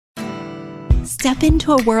Step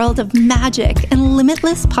into a world of magic and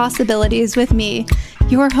limitless possibilities with me,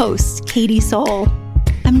 your host, Katie Soul.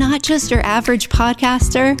 I'm not just your average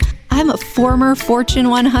podcaster. I'm a former Fortune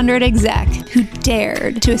 100 exec who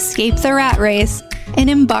dared to escape the rat race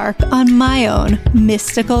and embark on my own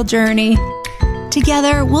mystical journey.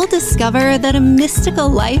 Together, we'll discover that a mystical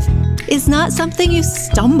life is not something you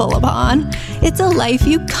stumble upon. It's a life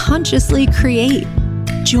you consciously create.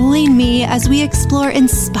 Join me as we explore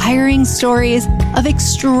inspiring stories of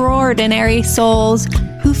extraordinary souls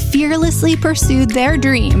who fearlessly pursued their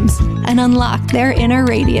dreams and unlocked their inner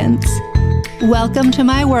radiance. Welcome to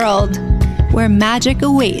my world, where magic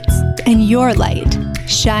awaits and your light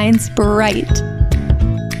shines bright.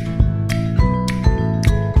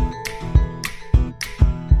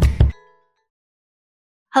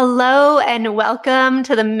 Hello and welcome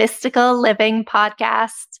to the Mystical Living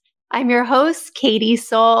Podcast. I'm your host, Katie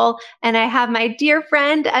Soul, and I have my dear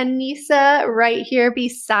friend Anissa right here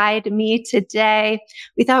beside me today.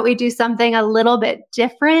 We thought we'd do something a little bit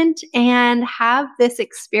different and have this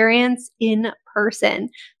experience in person.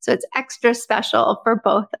 So it's extra special for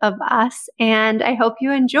both of us, and I hope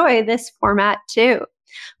you enjoy this format too.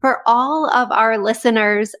 For all of our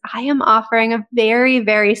listeners, I am offering a very,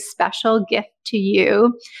 very special gift to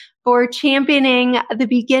you for championing the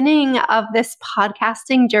beginning of this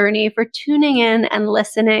podcasting journey, for tuning in and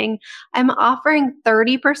listening. I'm offering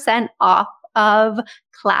 30% off of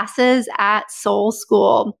classes at Soul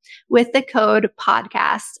School with the code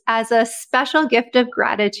podcast as a special gift of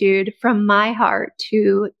gratitude from my heart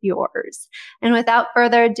to yours. And without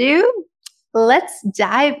further ado, let's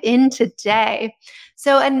dive in today.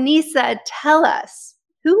 So Anissa, tell us,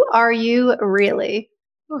 who are you really?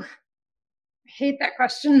 Ooh, I hate that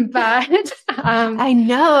question, but I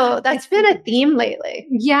know that's been a theme lately.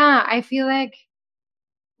 Yeah, I feel like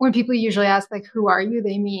when people usually ask, like, who are you?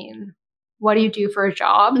 They mean, what do you do for a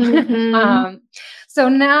job? Mm-hmm.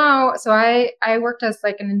 So I worked as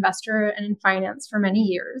like an investor and in finance for many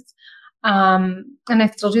years. And I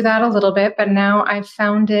still do that a little bit, but now I've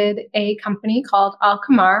founded a company called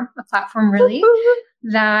Alchemar, a platform really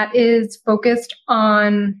that is focused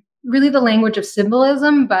on really the language of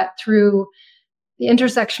symbolism, but through the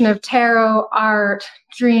intersection of tarot, art,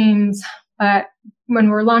 dreams. But when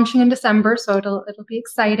we're launching in December, so it'll be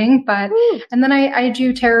exciting. But and then I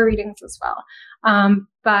do tarot readings as well.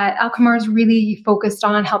 But Alchemar is really focused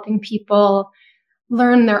on helping people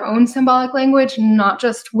learn their own symbolic language, not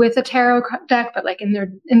just with a tarot deck, but like in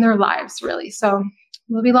their lives, really. So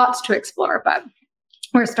there'll be lots to explore, but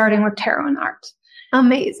we're starting with tarot and art.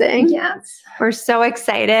 Amazing. Yes. We're so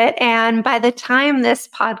excited. And by the time this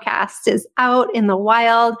podcast is out in the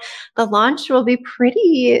wild, the launch will be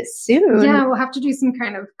pretty soon. Yeah, we'll have to do some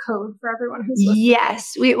kind of code for everyone who's listening.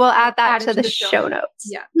 Yes, we will add that to the show notes.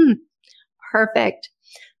 Yeah. Perfect.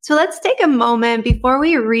 So let's take a moment before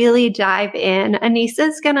we really dive in.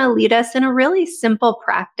 Anissa's going to lead us in a really simple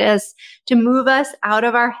practice to move us out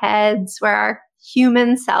of our heads where our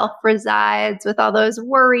human self resides with all those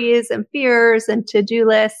worries and fears and to-do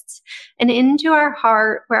lists, and into our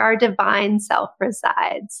heart where our divine self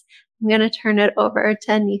resides. I'm going to turn it over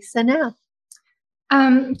to Anissa now.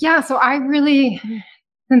 So I really,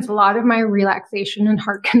 since a lot of my relaxation and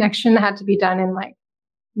heart connection had to be done in like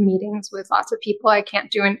meetings with lots of people, I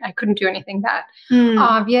couldn't do anything that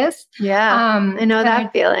obvious. Yeah, I know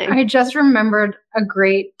that feeling. I just remembered a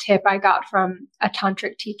great tip I got from a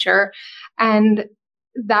tantric teacher, and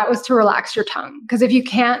that was to relax your tongue. Because if you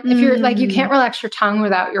can't relax your tongue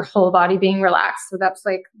without your whole body being relaxed. So that's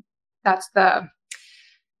the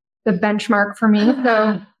benchmark for me.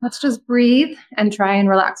 So let's just breathe and try and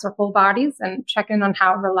relax our whole bodies and check in on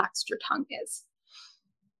how relaxed your tongue is.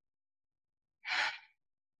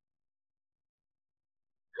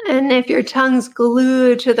 And if your tongue's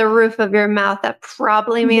glued to the roof of your mouth, that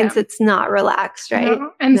probably means it's not relaxed, right?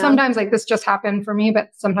 No. And sometimes like this just happened for me, but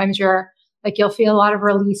sometimes you'll feel a lot of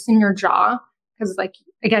release in your jaw because like,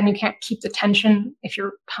 again, you can't keep the tension if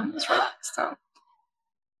your tongue is relaxed. So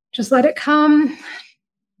just let it come,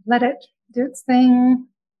 let it do its thing.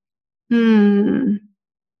 And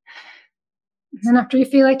then after you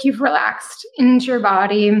feel like you've relaxed into your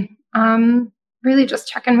body, really just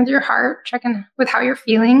check in with your heart, check in with how you're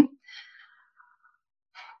feeling.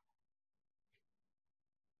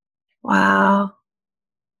 Wow.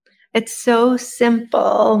 It's so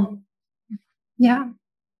simple. Yeah.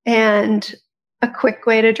 And a quick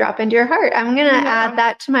way to drop into your heart. I'm going to add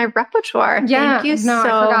that to my repertoire. Yeah. Thank you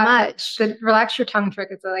so much. The relax your tongue trick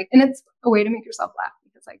is and it's a way to make yourself laugh.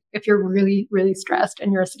 Because like if you're really, really stressed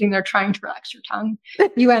and you're sitting there trying to relax your tongue,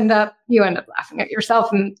 you end up laughing at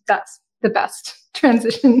yourself, and that's the best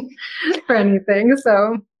transition for anything.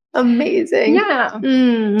 So amazing. Yeah.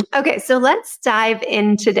 Okay, so let's dive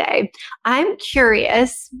in today. I'm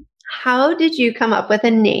curious, how did you come up with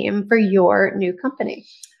a name for your new company?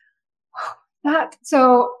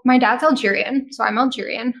 So my dad's Algerian, so I'm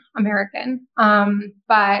Algerian American.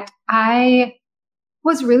 But I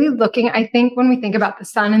was really looking, I think when we think about the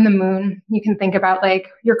sun and the moon, you can think about like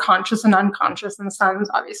your conscious and unconscious, and the sun's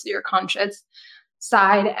obviously your conscious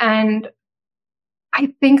side. And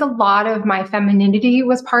I think a lot of my femininity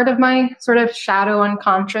was part of my sort of shadow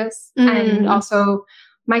unconscious, and also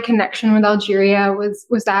my connection with Algeria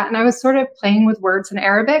was that. And I was sort of playing with words in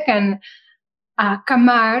Arabic, and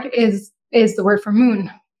Kamar is the word for moon.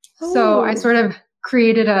 Ooh. So I sort of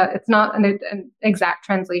created it's not an exact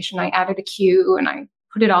translation. I added a Q and I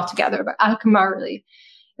put it all together, but Al-Kamar really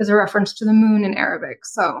is a reference to the moon in Arabic.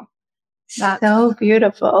 So that's so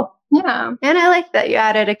beautiful. Yeah. And I like that you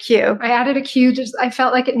added a Q. I added a Q. I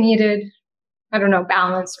felt like it needed, I don't know,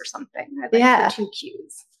 balance or something. I like the 2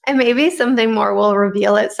 Qs. And maybe something more will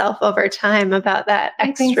reveal itself over time about that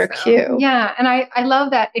extra Q. Yeah. And I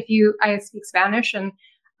love that I speak Spanish, and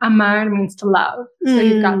amar means to love. So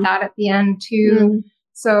you've got that at the end too.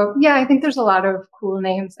 So yeah, I think there's a lot of cool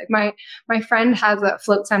names. Like my friend has a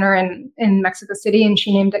float center in Mexico City, and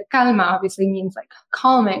she named it Calma, obviously means like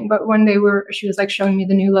calming. But when she was like showing me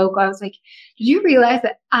the new logo, I was like, did you realize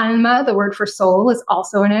that alma, the word for soul, is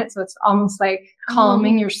also in it? So it's almost like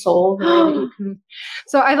calming your soul. The way that you can.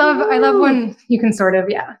 So I love when you can sort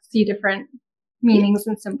of, see different meanings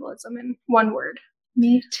and symbolism in one word.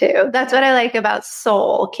 Me too. That's what I like about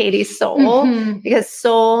soul, Katie's soul, because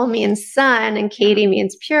soul means sun and Katie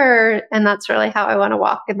means pure. And that's really how I want to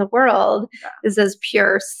walk in the world, is as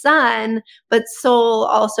pure sun. But soul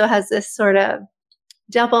also has this sort of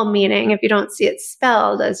double meaning if you don't see it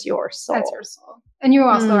spelled as your soul. That's your soul. And you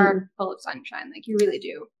also are full of sunshine. Like you really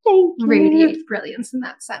do radiate brilliance in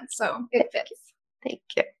that sense. So it fits. Thank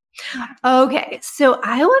you. Okay, so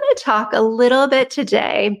I want to talk a little bit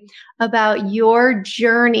today about your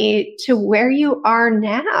journey to where you are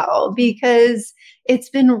now, because it's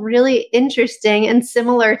been really interesting and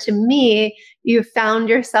similar to me. You found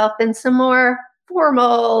yourself in some more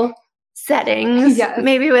formal settings,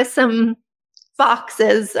 maybe with some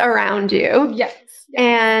boxes around you. Yes.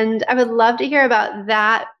 And I would love to hear about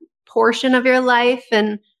that portion of your life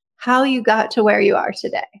and how you got to where you are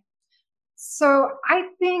today. So I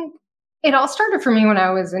think it all started for me when I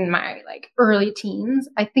was in my early teens.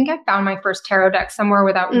 I think I found my first tarot deck somewhere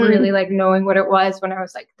without really knowing what it was when I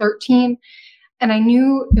was 13. And I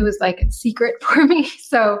knew it was a secret for me.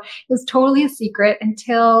 So it was totally a secret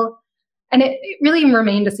until, and it really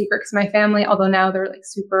remained a secret because my family, although now they're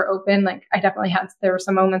super open, I definitely there were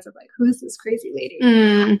some moments of who is this crazy lady?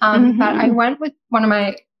 But I went with one of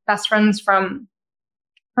my best friends from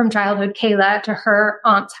childhood, Kayla, to her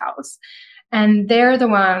aunt's house. And they were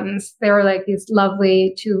these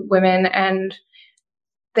lovely 2 women, and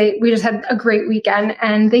we just had a great weekend,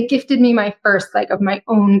 and they gifted me my first of my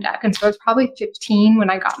own deck. And so I was probably 15 when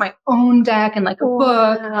I got my own deck and a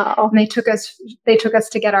book. And they took us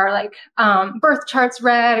to get our birth charts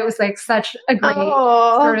read. It was such a great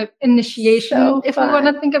sort of initiation, if we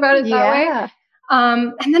want to think about it that way.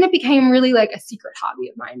 And then it became really a secret hobby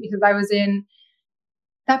of mine, because I was at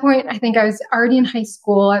that point, I think I was already in high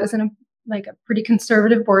school. I was in a pretty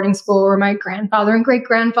conservative boarding school where my grandfather and great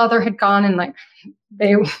grandfather had gone, and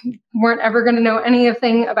they weren't ever going to know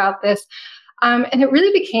anything about this. And it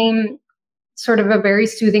really became sort of a very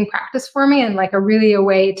soothing practice for me, and a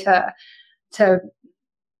way to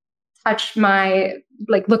touch my,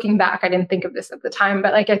 looking back, I didn't think of this at the time,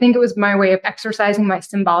 but I think it was my way of exercising my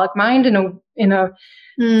symbolic mind in a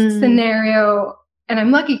scenario. And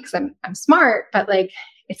I'm lucky because I'm smart, but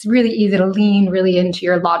it's really easy to lean really into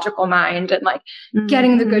your logical mind and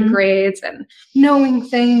getting the good grades and knowing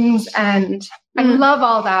things. And I love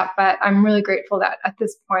all that, but I'm really grateful that at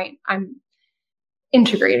this point I'm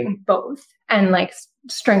integrating both and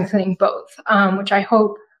strengthening both, which I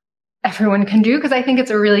hope everyone can do, because I think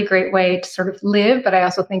it's a really great way to sort of live, but I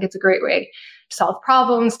also think it's a great way to solve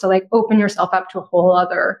problems, to open yourself up to a whole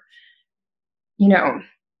other,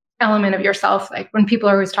 element of yourself. When people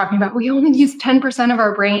are always talking about, we only use 10% of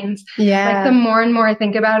our brains. Yeah. The more and more I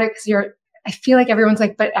think about it, because I feel everyone's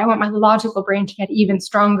but I want my logical brain to get even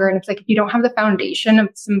stronger. And it's if you don't have the foundation of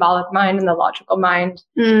the symbolic mind and the logical mind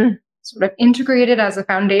sort of integrated as a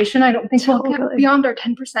foundation, I don't think we'll get beyond our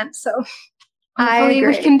 10%. So hopefully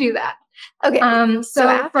we can do that. Okay. So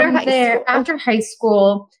after high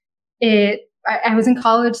school, I was in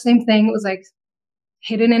college, same thing. It was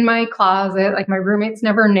hidden in my closet. Like my roommates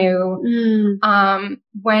never knew.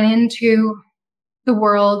 Went into the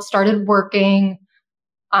world, started working,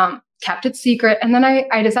 kept it secret. And then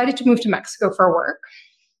I decided to move to Mexico for work.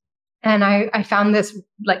 And I found this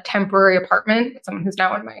like temporary apartment with someone who's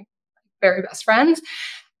now one of my very best friends.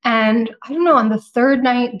 And I don't know, on the third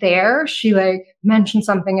night there, she like mentioned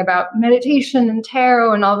something about meditation and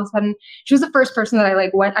tarot. And all of a sudden she was the first person that I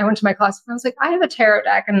went to my class and I was like, I have a tarot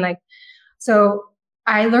deck. And like, so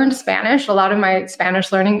I learned Spanish. A lot of my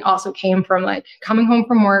Spanish learning also came from like coming home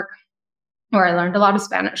from work, where I learned a lot of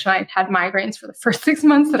Spanish. And I had migraines for the first 6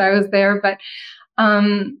 months that I was there. But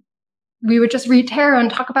we would just read tarot and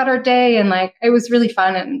talk about our day. And like, it was really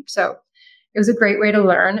fun. And so it was a great way to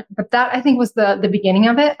learn. But that I think was the beginning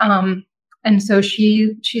of it. And so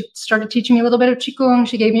she started teaching me a little bit of Qigong.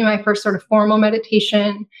 She gave me my first sort of formal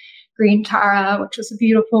meditation, Green Tara, which was a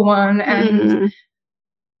beautiful one. And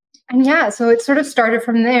yeah, so it sort of started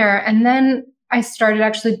from there. And then I started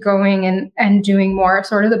actually going and doing more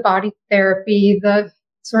sort of the body therapy, the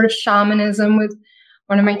sort of shamanism with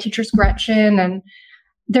one of my teachers, Gretchen. And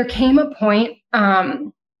there came a point,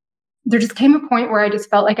 there just came a point where I just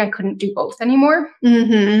felt like I couldn't do both anymore.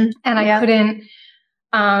 And I couldn't,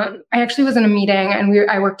 I actually was in a meeting and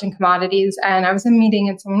I worked in commodities, and I was in a meeting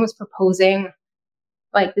and someone was proposing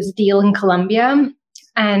like this deal in Colombia,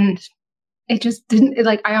 and it just didn't,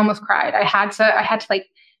 like, I almost cried. I had to like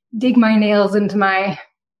dig my nails into my,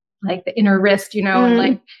 like the inner wrist, and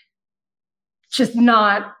like, just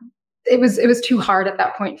not, it was too hard at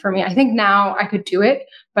that point for me. I think now I could do it,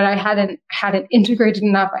 but I hadn't integrated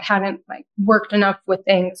enough. I hadn't like worked enough with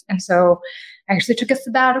things. And so I actually took a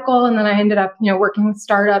sabbatical, and then I ended up, working with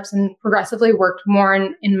startups and progressively worked more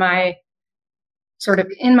in my sort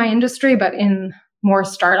of in my industry, but in more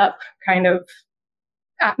startup kind of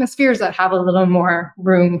atmospheres that have a little more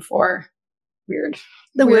room for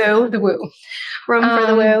the woo room for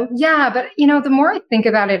the woo. Yeah. But the more I think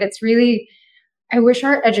about it, it's really, I wish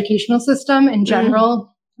our educational system in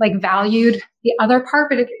general, like valued the other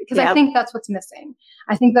part, but because I think that's what's missing.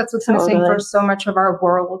 I think that's what's missing for so much of our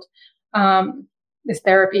world, is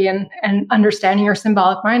therapy and understanding your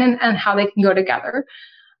symbolic mind and how they can go together.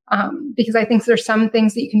 Because I think there's some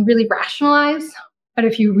things that you can really rationalize, but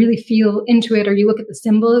if you really feel into it or you look at the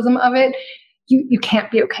symbolism of it, you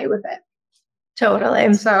can't be okay with it. Totally.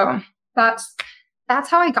 And so that's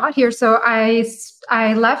how I got here. So I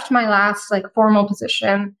left my last like formal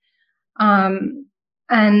position, and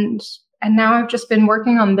now I've just been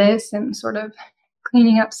working on this and sort of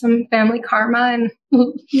cleaning up some family karma and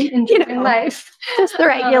enjoying life. Just the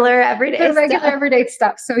regular everyday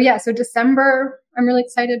stuff. So yeah, so December, I'm really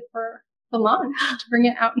excited for the launch to bring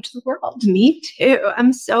it out into the world. Me too.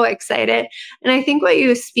 I'm so excited. And I think what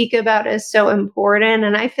you speak about is so important.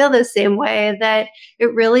 And I feel the same way, that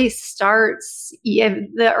it really starts,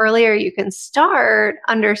 the earlier you can start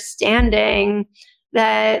understanding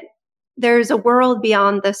that there's a world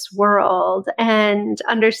beyond this world, and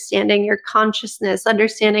understanding your consciousness,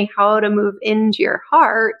 understanding how to move into your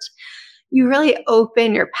heart. You really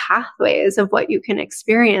open your pathways of what you can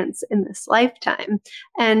experience in this lifetime.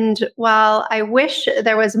 And while I wish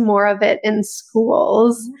there was more of it in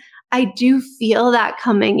schools, I do feel that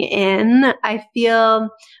coming in. I feel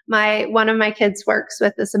one of my kids works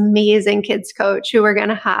with this amazing kids coach who we're going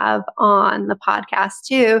to have on the podcast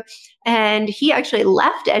too. And he actually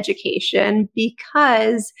left education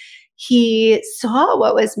because he saw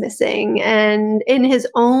what was missing, and in his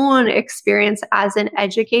own experience as an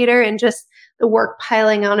educator, and just the work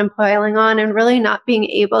piling on and really not being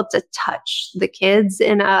able to touch the kids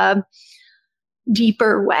in a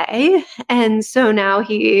deeper way. And so now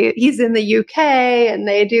he's in the UK and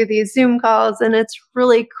they do these Zoom calls, and it's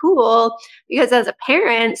really cool because as a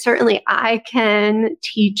parent, certainly I can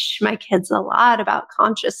teach my kids a lot about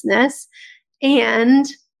consciousness, and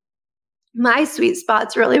my sweet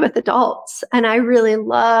spot's really with adults. And I really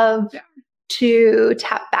love to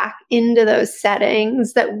tap back into those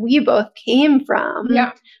settings that we both came from,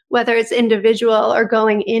 whether it's individual or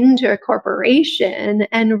going into a corporation,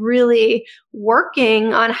 and really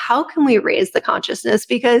working on how can we raise the consciousness.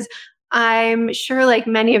 Because I'm sure, like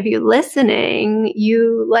many of you listening,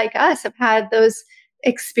 you, like us, have had those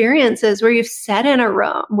experiences where you've sat in a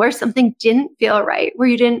room where something didn't feel right, where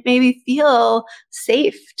you didn't maybe feel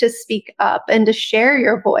safe to speak up and to share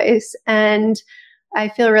your voice. And I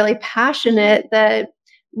feel really passionate that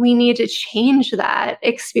we need to change that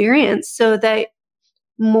experience so that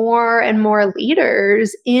more and more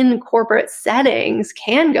leaders in corporate settings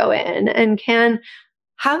can go in and can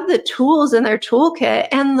have the tools in their toolkit,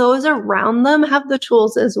 and those around them have the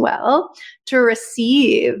tools as well to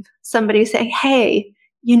receive somebody saying, hey,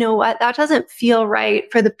 you know what, that doesn't feel right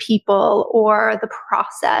for the people or the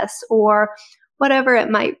process or whatever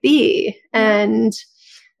it might be. And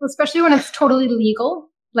especially when it's totally legal,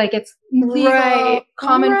 like it's legal,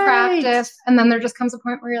 common practice. And then there just comes a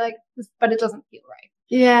point where you're like, but it doesn't feel right.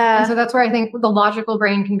 Yeah. And so that's where I think the logical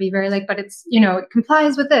brain can be very like, but it's, you know, it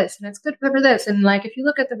complies with this and it's good for this. And like, if you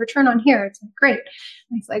look at the return on here, it's like, great.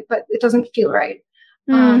 And it's like, but it doesn't feel right.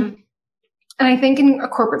 And I think in a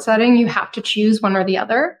corporate setting, you have to choose one or the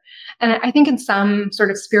other. And I think in some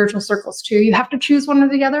sort of spiritual circles too, you have to choose one or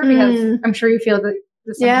the other, because I'm sure you feel that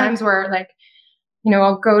sometimes where like, you know,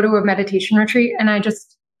 I'll go to a meditation retreat and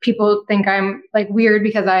people think I'm like weird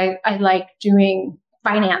because I like doing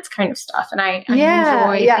finance kind of stuff. And I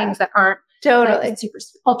enjoy things that aren't like super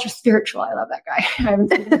ultra spiritual. I love that guy. I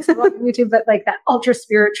haven't seen him on YouTube, but like that ultra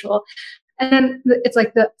spiritual. And then it's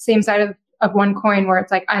like the same side of one coin where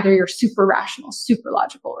it's like either you're super rational, super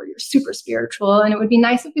logical, or you're super spiritual. And it would be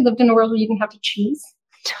nice if we lived in a world where you didn't have to choose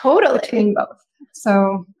between both.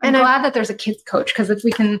 So I'm glad that there's a kids coach, because if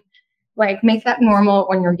we can like make that normal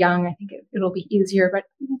when you're young, I think it'll be easier, but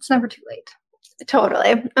it's never too late.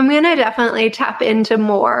 Totally. I'm going to definitely tap into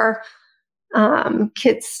more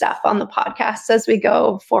kids stuff on the podcast as we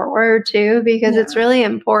go forward too, because it's really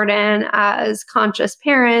important as conscious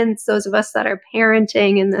parents, those of us that are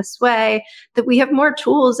parenting in this way, that we have more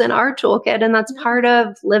tools in our toolkit. And that's part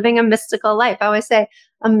of living a mystical life. I always say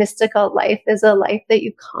a mystical life is a life that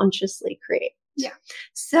you consciously create. Yeah.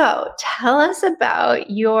 So tell us about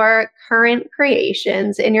your current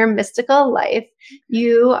creations in your mystical life.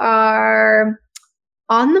 You are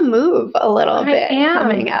on the move a little bit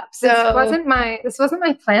coming up. So this wasn't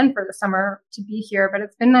my plan for the summer to be here, but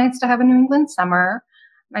it's been nice to have a New England summer.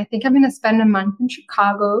 I think I'm going to spend a month in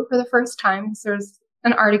Chicago for the first time. So there's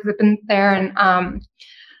an art exhibit there. And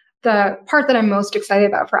the part that I'm most excited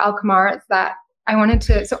about for Alchemar is that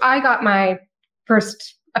I got my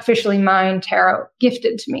first officially mine tarot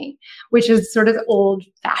gifted to me, which is sort of the old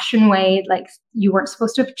fashioned way. Like you weren't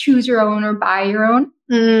supposed to choose your own or buy your own.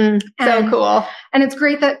 So cool. And it's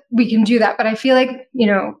great that we can do that. But I feel like, you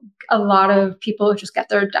know, a lot of people just get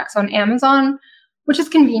their decks on Amazon, which is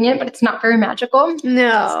convenient, but it's not very magical.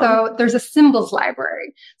 No. So there's a symbols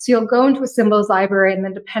library. So you'll go into a symbols library, and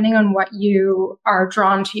then depending on what you are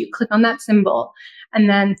drawn to, you click on that symbol, and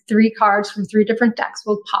then 3 cards from 3 different decks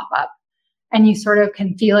will pop up. And you sort of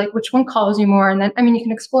can feel like which one calls you more. And then, I mean, you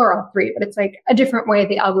can explore all 3, but it's like a different way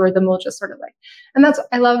the algorithm will just sort of like, and that's,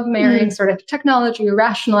 I love marrying sort of technology,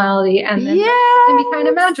 rationality, and then it can be kind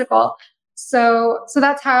of magical. So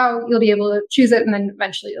that's how you'll be able to choose it. And then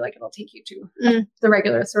eventually like it'll take you to the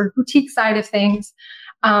regular sort of boutique side of things.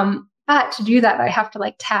 But to do that, I have to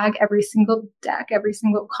like tag every single deck, every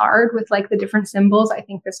single card with like the different symbols I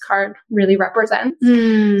think this card really represents.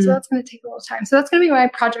 So that's going to take a little time. So that's going to be my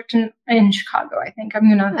project in Chicago. I think I'm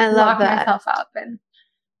going to lock myself up and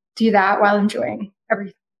do that while enjoying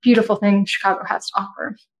every beautiful thing Chicago has to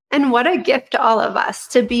offer. And what a gift to all of us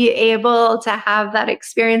to be able to have that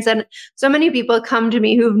experience. And so many people come to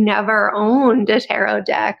me who've never owned a tarot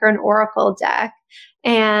deck or an oracle deck.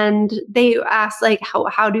 And they ask like,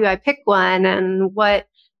 how do I pick one? And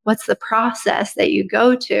what's the process that you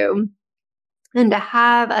go to? And to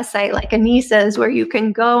have a site like Anissa's where you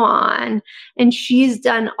can go on, and she's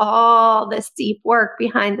done all this deep work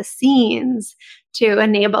behind the scenes to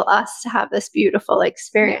enable us to have this beautiful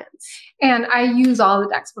experience. And I use all the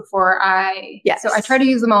decks before so I try to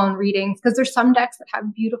use them all in readings, because there's some decks that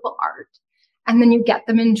have beautiful art, and then you get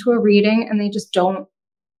them into a reading and they just don't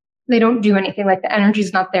do anything. Like the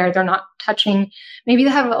energy's not there. They're not touching. Maybe they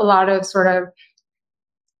have a lot of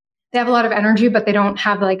energy, but they don't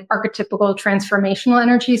have like archetypical transformational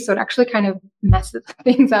energy. So it actually kind of messes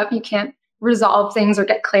things up. You can't resolve things or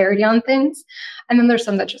get clarity on things. And then there's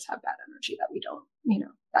some that just have bad energy that we don't, you know,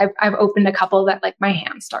 I've opened a couple that like my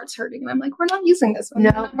hand starts hurting and I'm like, we're not using this one.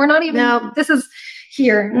 No, we're not even, this is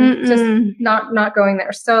here, just not going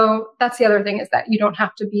there. So that's the other thing, is that you don't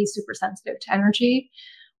have to be super sensitive to energy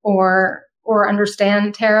or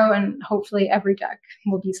understand tarot, and hopefully every deck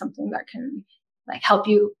will be something that can like help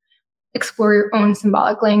you explore your own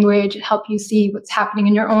symbolic language, help you see what's happening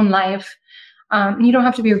in your own life. And you don't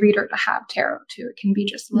have to be a reader to have tarot too. It can be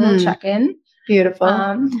just a little check-in. Beautiful.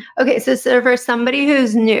 Okay. So for somebody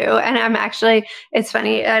who's new, and I'm actually, it's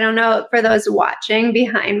funny, I don't know, for those watching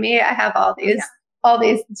behind me, I have all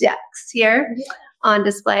these decks here on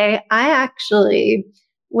display. I actually,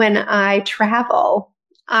 when I travel,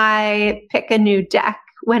 I pick a new deck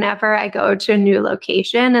whenever I go to a new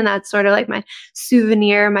location. And that's sort of like my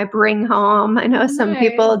souvenir, my bring home. I know some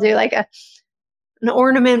people do like an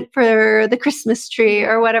ornament for the Christmas tree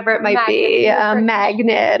or whatever it might be, a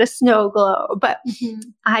magnet, a snow globe. But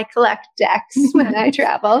I collect decks when I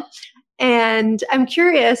travel. And I'm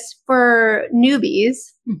curious for newbies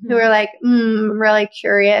who are like, I'm really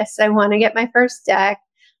curious. I want to get my first deck,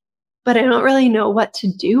 but I don't really know what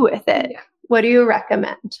to do with it. Yeah. What do you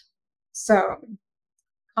recommend? So,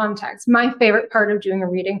 context. My favorite part of doing a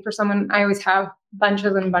reading for someone, I always have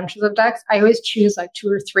bunches and bunches of decks. I always choose like 2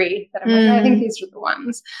 or 3 that I'm like, I think these are the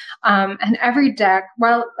ones. And every deck,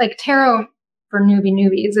 well, like tarot for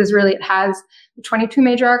newbies is really, it has the 22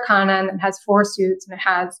 major arcana and it has 4 suits and it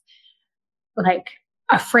has like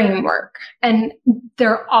a framework. And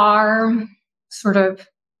there are sort of,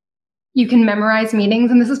 you can memorize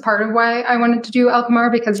meanings. And this is part of why I wanted to do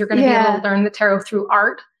Alchemar, because you're going to be able to learn the tarot through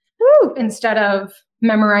art instead of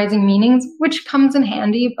memorizing meanings, which comes in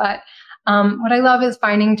handy. But what I love is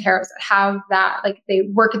finding tarots that have that, like they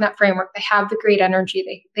work in that framework. They have the great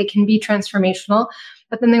energy. They can be transformational,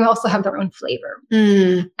 but then they also have their own flavor.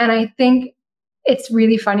 And I think it's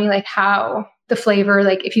really funny, like how the flavor,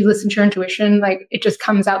 like if you listen to your intuition, like it just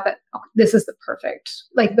comes out that this is the perfect,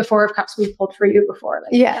 like the 4 of Cups we pulled for you before.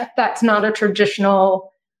 Like that's not a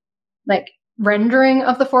traditional like rendering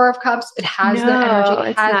of the 4 of Cups. It has the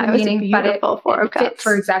energy, it has the meaning, but it fit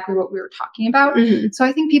for exactly what we were talking about. So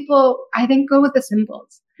I think people, go with the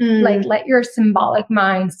symbols. Like let your symbolic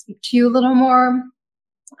mind speak to you a little more.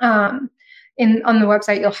 On the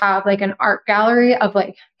website, you'll have like an art gallery of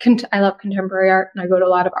like, I love contemporary art and I go to a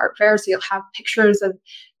lot of art fairs. So you'll have pictures of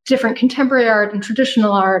different contemporary art and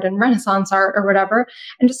traditional art and Renaissance art or whatever,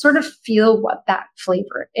 and just sort of feel what that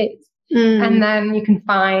flavor is. And then you can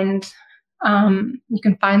find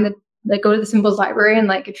go to the symbols library and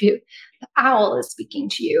like the owl is speaking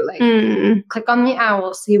to you, like click on the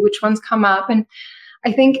owl, see which ones come up. And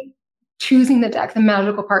I think choosing the deck, the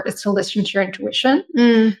magical part is to listen to your intuition.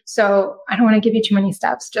 So I don't want to give you too many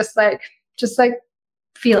steps. Just like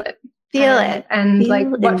feel it. And like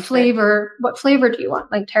what flavor do you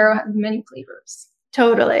want? Like tarot has many flavors.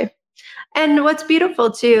 Totally. And what's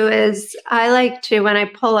beautiful too is I like to, when I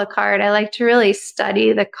pull a card, I like to really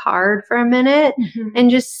study the card for a minute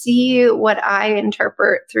and just see what I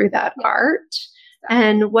interpret through that art.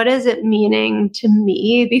 And what is it meaning to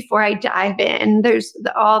me before I dive in? There's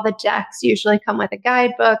all the decks usually come with a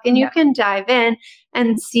guidebook, and you can dive in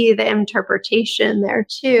and see the interpretation there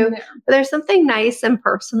too. But there's something nice and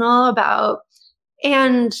personal about,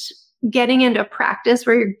 and getting into practice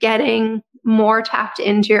where you're getting more tapped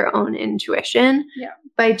into your own intuition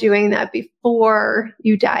by doing that before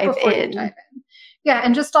you dive in. Yeah.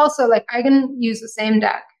 And just also like I can use the same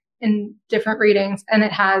deck in different readings and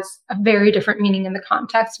it has a very different meaning in the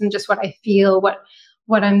context and just what I feel,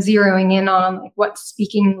 what I'm zeroing in on, like what's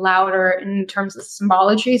speaking louder in terms of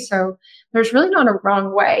symbology. So there's really not a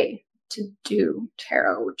wrong way to do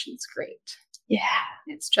tarot, which is great. Yeah.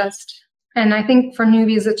 It's just, and I think for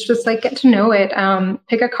newbies, it's just like get to know it.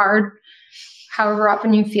 Pick a card however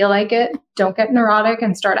often you feel like it. Don't get neurotic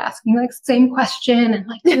and start asking like the same question and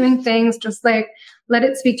like doing things, just like let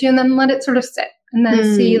it speak to you and then let it sort of sit. And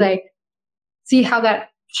then see how that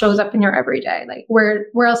shows up in your everyday. Like where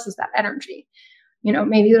else is that energy? You know,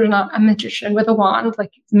 maybe there's not a magician with a wand,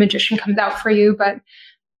 like the magician comes out for you, but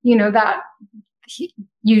you know, that he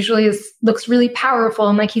usually looks really powerful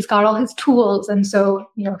and like he's got all his tools. And so,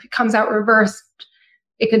 you know, if it comes out reversed,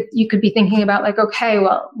 you could be thinking about like, okay,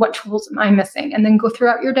 well, what tools am I missing? And then go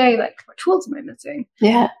throughout your day, like, what tools am I missing?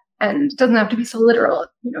 Yeah. And it doesn't have to be so literal.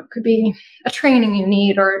 You know, it could be a training you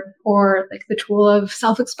need or like the tool of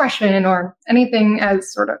self-expression or anything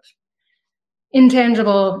as sort of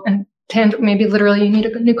intangible and tangible. Maybe literally you need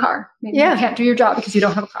a new car. Maybe you can't do your job because you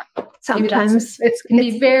don't have a car. Sometimes it can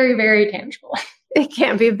be very, very tangible. It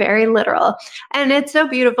can be very literal. And it's so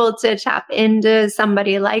beautiful to tap into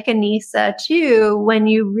somebody like Anissa too, when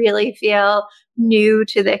you really feel new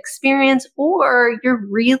to the experience or you're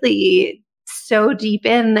really so deep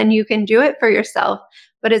in, then you can do it for yourself.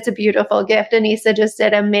 But it's a beautiful gift. Anissa just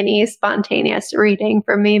did a mini spontaneous reading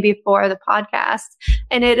for me before the podcast,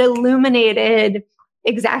 and it illuminated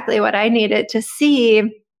exactly what I needed to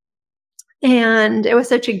see. And it was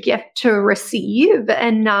such a gift to receive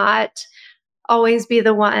and not always be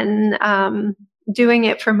the one doing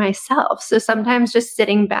it for myself. So sometimes just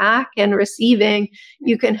sitting back and receiving,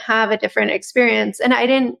 you can have a different experience. And I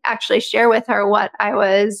didn't actually share with her what I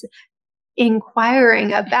was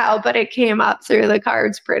inquiring about, but it came up through the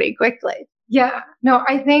cards pretty quickly. Yeah, no,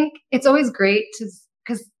 I think it's always great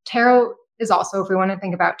because tarot is also, if we want to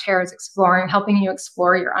think about tarot as helping you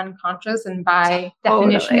explore your unconscious, and by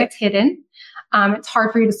definition, it's hidden. It's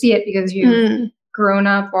hard for you to see it because you've grown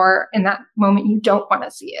up, or in that moment you don't want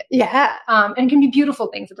to see it. Yeah. And it can be beautiful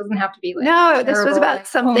things. It doesn't have to be like no, this was about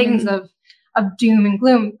something of doom and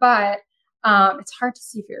gloom, but it's hard to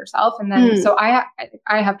see for yourself. And then so I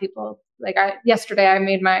have people like yesterday I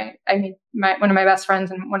made my one of my best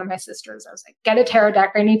friends and one of my sisters, I was like, get a tarot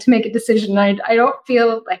deck. I need to make a decision. I don't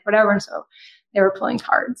feel like whatever. And so they were pulling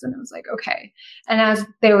cards, and I was like, okay. And as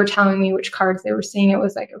they were telling me which cards they were seeing, it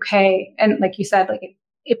was like, okay. And like you said, like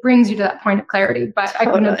it brings you to that point of clarity, but I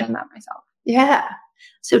couldn't have done that myself. Yeah.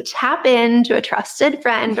 So tap into a trusted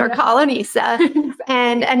friend or call Anissa.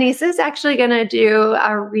 And Anissa is actually going to do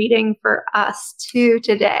a reading for us too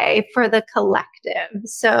today for the collective.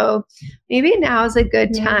 So maybe now is a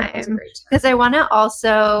good time, because I want to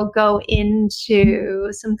also go into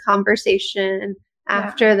some conversation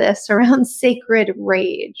after this around sacred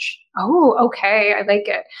rage. Oh, okay. I like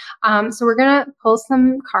it. So we're going to pull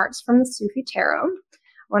some cards from the Sufi Tarot,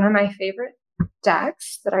 one of my favorite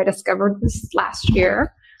decks that I discovered this last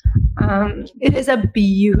year. It is a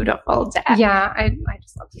beautiful deck. Yeah, I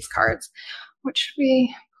just love these cards. What should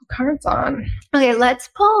we put cards on? Okay, let's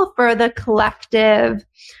pull for the collective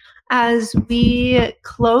as we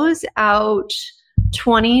close out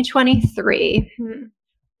 2023.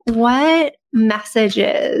 What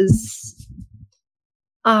messages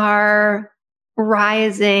are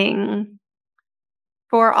rising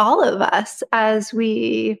for all of us as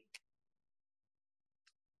we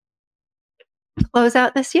close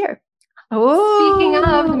out this year? Oh, speaking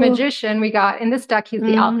of the magician, we got in this deck, he's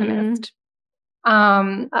the alchemist.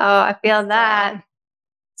 I feel that.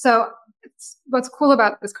 So what's cool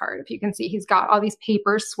about this card, if you can see, he's got all these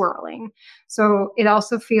papers swirling. So it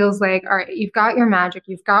also feels like, all right, you've got your magic,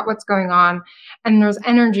 you've got what's going on, and there's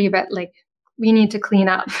energy, but like we need to clean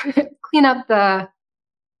up the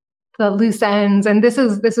loose ends. And this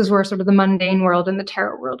is where sort of the mundane world and the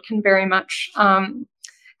tarot world can very much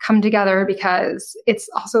come together, because it's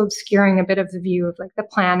also obscuring a bit of the view of like the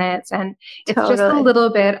planets, and it's just a little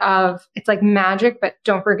bit of, it's like magic, but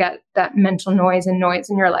don't forget that mental noise in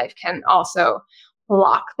your life can also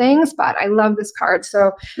block things. But I love this card.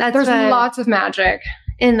 So there's lots of magic.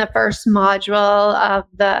 In the first module of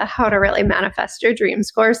the How to Really Manifest Your Dreams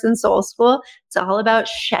course in Soul School, it's all about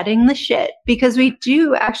shedding the shit, because we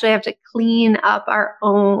do actually have to clean up our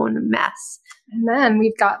own mess. And then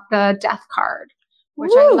we've got the Death card,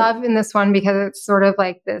 which I love in this one because it's sort of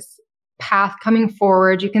like this path coming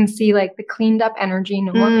forward. You can see like the cleaned up energy,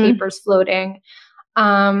 no more papers floating.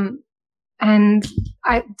 And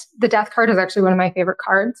the Death card is actually one of my favorite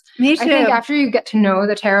cards. Me too. I think after you get to know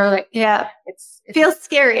the tarot, like it feels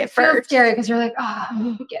scary at first. Feels scary because you're like, oh,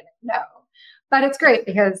 I get it. No. But it's great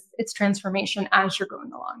because it's transformation as you're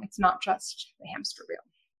going along. It's not just the hamster wheel.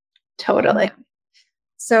 Totally.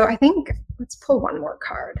 So I think let's pull one more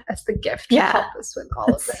card as the gift to help us with all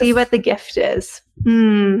of this. Let's see what the gift is.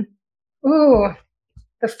 Ooh,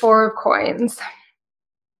 the Four of Coins.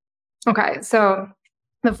 Okay, so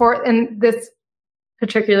the four, in this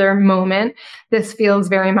particular moment, this feels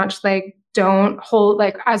very much like, don't hold,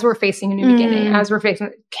 like as we're facing a new beginning,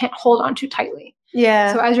 can't hold on too tightly.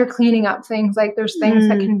 Yeah. So as you're cleaning up things, like there's things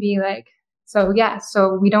that can be like, so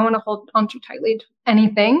we don't want to hold on too tightly to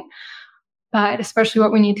anything. But especially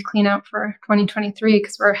what we need to clean out for 2023,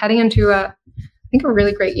 because we're heading into I think a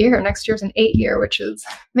really great year. Next year's an 8 year, which is...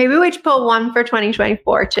 Maybe we should pull one for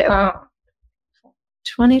 2024 too.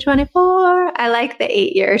 2024. I like the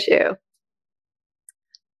 8 year too.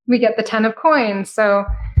 We get the 10 of Coins. So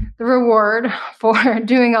the reward for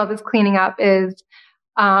doing all this cleaning up is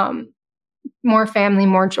more family,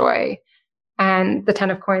 more joy. And the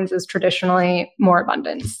 10 of Coins is traditionally more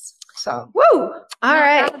abundance. So, woo! All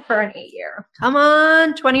right. For an 8 year. Come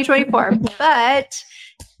on, 2024. But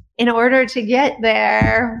in order to get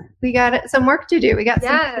there, we got some work to do. We got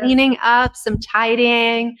some cleaning up, some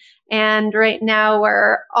tidying. And right now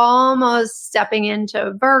we're almost stepping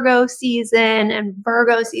into Virgo season. And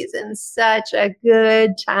Virgo season's such a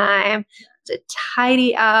good time to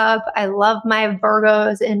tidy up. I love my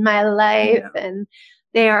Virgos in my life. And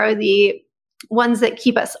they are the ones that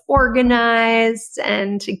keep us organized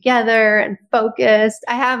and together and focused.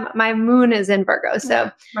 My moon is in Virgo,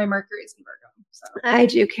 so my Mercury is in Virgo. So I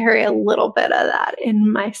do carry a little bit of that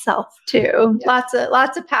in myself too. Yeah.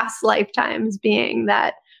 Lots of past lifetimes being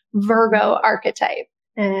that Virgo archetype,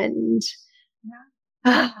 and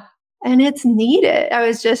it's needed. I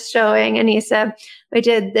was just showing Anissa, I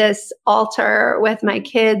did this altar with my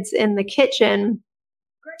kids in the kitchen.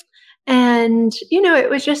 And, it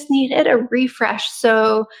was just needed a refresh.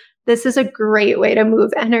 So this is a great way to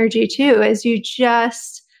move energy too, is you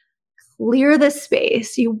just clear the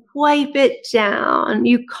space, you wipe it down,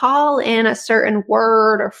 you call in a certain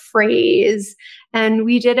word or phrase. And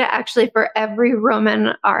we did it actually for every room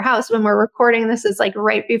in our house. When we're recording this, is like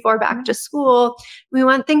right before back to school. We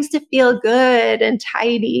want things to feel good and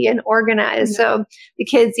tidy and organized. So the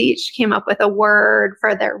kids each came up with a word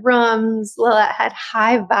for their rooms. Lilette had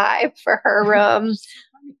high vibe for her room.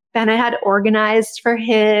 Bennett had organized for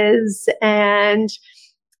his, and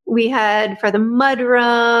we had for the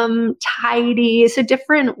mudroom, tidy, so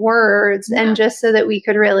different words, and just so that we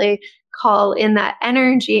could really call in that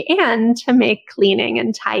energy and to make cleaning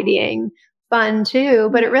and tidying fun too.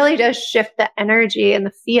 But it really does shift the energy and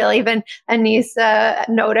the feel. Even Anissa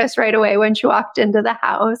noticed right away when she walked into the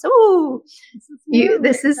house, oh,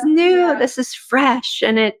 this is new, this is fresh,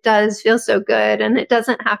 and it does feel so good. And it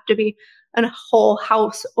doesn't have to be a whole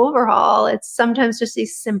house overhaul. It's sometimes just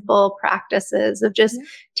these simple practices of just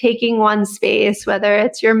taking one space, whether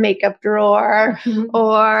it's your makeup drawer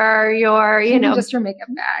or your, just your makeup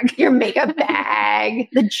bag,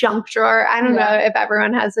 the junk drawer. I don't know if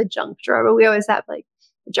everyone has a junk drawer, but we always have like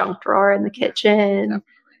a junk drawer in the kitchen. Definitely.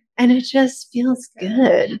 And it just feels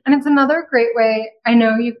good. And it's another great way. I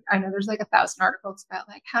know there's like 1,000 articles about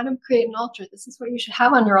like how to create an altar. This is what you should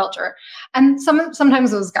have on your altar. And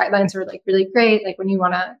sometimes those guidelines are like really great, like when you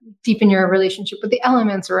want to deepen your relationship with the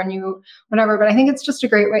elements or whatever. But I think it's just a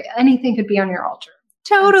great way. Anything could be on your altar.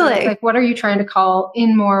 Totally. So like, what are you trying to call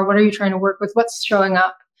in more? What are you trying to work with? What's showing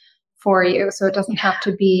up for you? So it doesn't have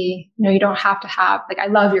to be, you don't have to have, like, I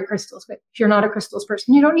love your crystals, but if you're not a crystals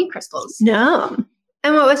person, you don't need crystals. No.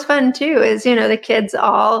 And what was fun too is, the kids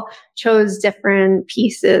all chose different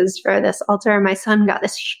pieces for this altar. My son got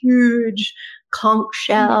this huge conch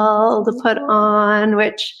shell to put on,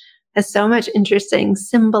 which has so much interesting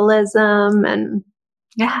symbolism. And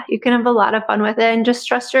you can have a lot of fun with it and just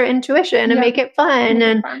trust your intuition and make it fun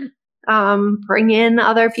and bring in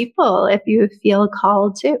other people if you feel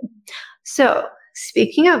called to. So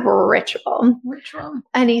speaking of ritual,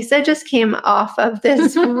 Anissa just came off of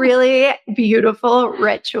this really beautiful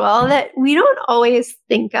ritual that we don't always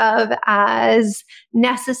think of as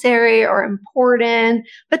necessary or important.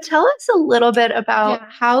 But tell us a little bit about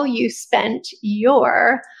how you spent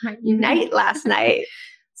your night last night.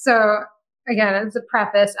 So again, as a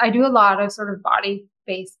preface, I do a lot of sort of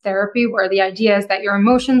body-based therapy where the idea is that your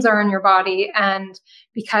emotions are in your body, and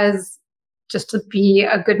because just to be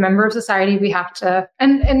a good member of society, we have to,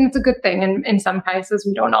 and it's a good thing. And in some cases,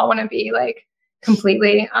 we don't all want to be like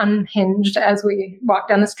completely unhinged as we walk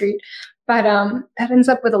down the street. But that ends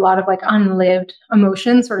up with a lot of like unlived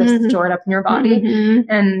emotions sort of stored up in your body.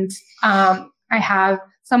 And I have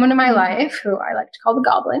someone in my life who I like to call the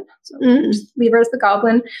goblin. So just leave her as the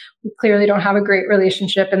goblin. We clearly don't have a great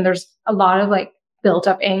relationship. And there's a lot of like built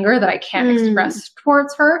up anger that I can't express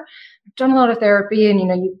towards her. I've done a lot of therapy, and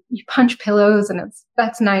you punch pillows, and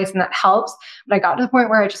that's nice and that helps. But I got to the point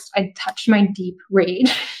where I touched my deep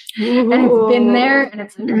rage, and it's been there, and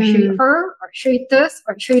it's like I hate her, or I hate this,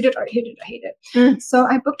 or I hate it, or I hate it, I hate it. So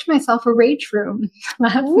I booked myself a rage room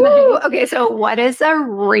last night. Okay, so what is a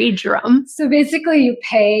rage room? So basically, you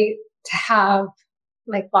pay to have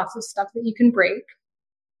like lots of stuff that you can break.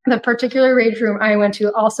 The particular rage room I went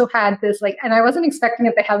to also had this and I wasn't expecting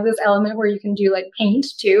it. They have this element where you can do like paint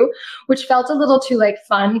too, which felt a little too like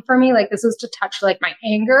fun for me. Like this was to touch like my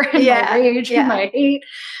anger and my rage and my hate.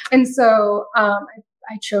 And so I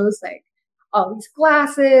chose like all these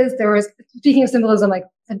glasses. There was, speaking of symbolism, like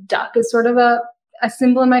the duck is sort of a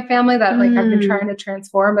symbol in my family that like I've been trying to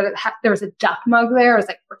transform, but there was a duck mug there. I was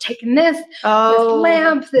like, we're taking this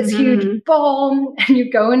lamp, this huge bowl, and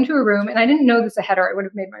you go into a room. And I didn't know this ahead, or I would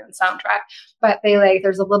have made my own soundtrack. But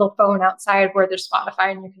there's a little phone outside where there's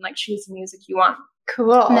Spotify, and you can like choose the music you want.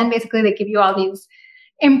 Cool. And then basically they give you all these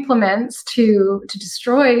implements to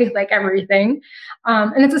destroy like everything.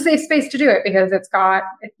 And it's a safe space to do it because it's got,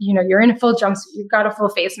 you're in a full jumpsuit, you've got a full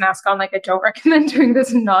face mask on. Like I don't recommend doing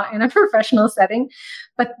this not in a professional setting,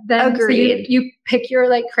 but then so you pick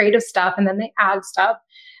your like creative stuff, and then they add stuff,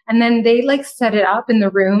 and then they like set it up in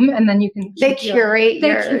the room, and then you can curate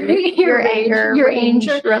your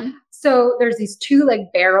anger room. So there's these two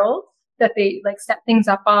like barrels that they like set things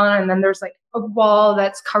up on. And then there's like a wall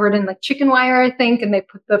that's covered in like chicken wire, I think. And they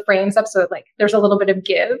put the frames up. So like there's a little bit of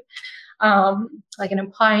give, like an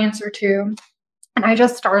appliance or two. And I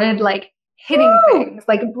just started like hitting things,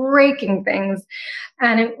 like breaking things.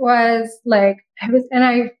 And it was like, I was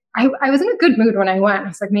in a good mood when I went. I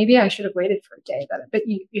was like, maybe I should have waited for a day, but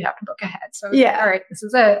you have to book ahead. So all right, this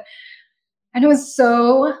is it. And it was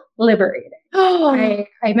so liberating.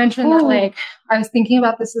 I mentioned that, like, I was thinking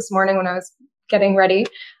about this morning when I was getting ready.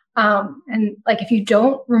 And like, if you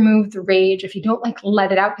don't remove the rage, if you don't like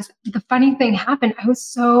let it out, because the funny thing happened, I was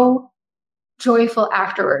so joyful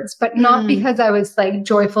afterwards, but not because I was like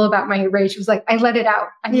joyful about my rage. It was like, I let it out.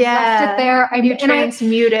 I left it there. You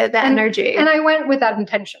transmuted the energy. And I went with that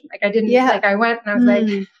intention. Like I didn't, like I went and I was like,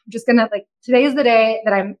 I'm just going to like, today is the day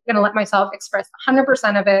that I'm going to let myself express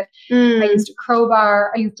 100% of it. I used a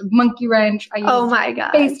crowbar. I used a monkey wrench. I used a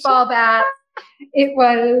baseball bat. It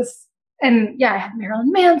was, and yeah, I had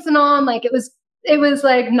Marilyn Manson on. Like it was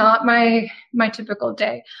like not my typical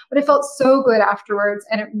day, but it felt so good afterwards,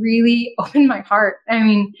 and it really opened my heart. I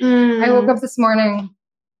mean, I woke up this morning,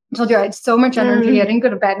 I told you I had so much energy. I didn't go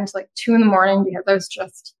to bed until like 2 a.m. because I was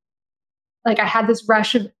just like, I had this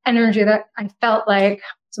rush of energy that I felt like,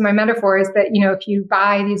 so my metaphor is that, you know, if you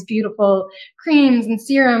buy these beautiful creams and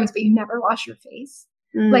serums, but you never wash your face,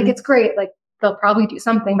 like it's great. Like they'll probably do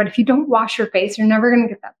something, but if you don't wash your face, you're never going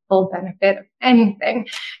to get that full benefit of anything.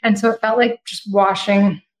 And so it felt like just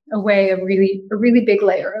washing away a really big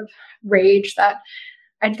layer of rage that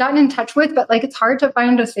I'd gotten in touch with, but like, it's hard to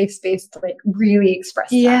find a safe space to like really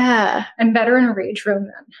express that. And better in a rage room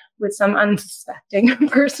than with some unsuspecting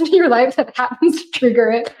person in your life that happens to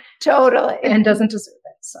trigger it. Totally. And doesn't deserve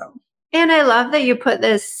it. So. And I love that you put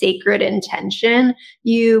this sacred intention.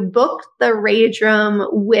 You booked the rage room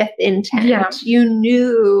with intent. Yeah. You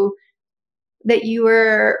knew that you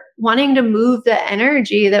were wanting to move the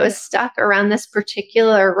energy that was stuck around this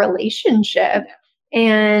particular relationship.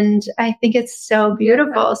 And I think it's so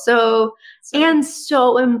beautiful. So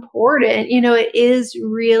important. You know, it is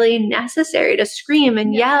really necessary to scream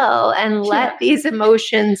and yell and let these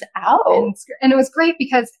emotions out. And it was great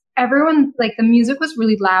because everyone, like the music was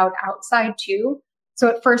really loud outside too. So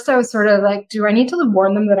at first I was sort of like, do I need to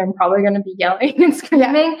warn them that I'm probably going to be yelling and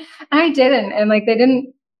screaming? And I didn't. And like, they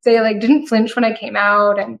didn't flinch when I came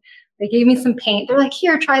out, and they gave me some paint. They're like,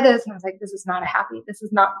 here, try this. And I was like, this is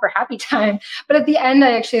not for happy time. But at the end,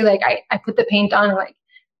 I actually like, I put the paint on and like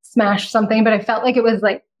smashed something, but I felt like it was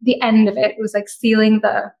like the end of it. It was like sealing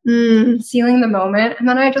the moment. And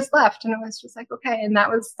then I just left, and it was just like, okay. And that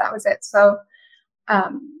was it. So,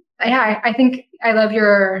 I think I love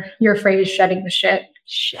your phrase, shedding the shit.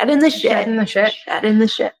 Shedding the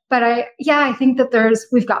shit. But I think that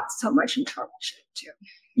we've got so much internal shit too.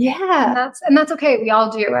 Yeah. And that's okay. We all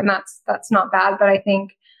do. And that's not bad. But I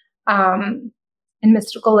think, in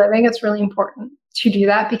mystical living, it's really important to do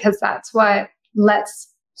that, because that's what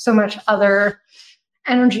lets so much other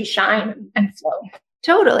energy shine and flow.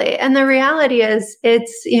 Totally. And the reality is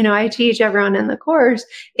it's, you know, I teach everyone in the course,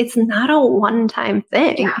 it's not a one-time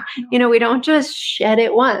thing. Yeah. You know, we don't just shed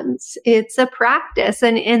it once. It's a practice.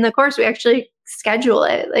 And in the course, we actually schedule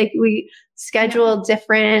it. Like we schedule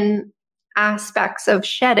different aspects of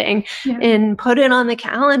shedding and put it on the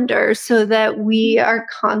calendar so that we are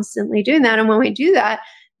constantly doing that. And when we do that,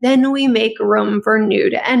 then we make room for new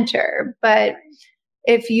to enter. But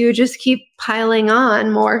if you just keep piling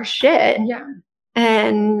on more shit,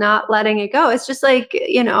 and not letting it go. It's just like,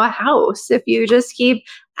 you know, a house. If you just keep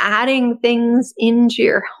adding things into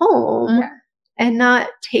your home and not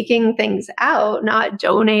taking things out, not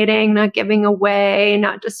donating, not giving away,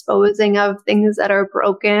 not disposing of things that are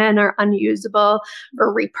broken or unusable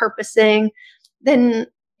or repurposing, then,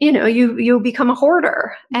 you know, you become a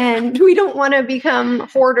hoarder. And we don't want to become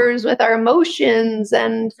hoarders with our emotions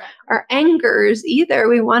and our angers either.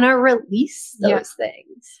 We want to release those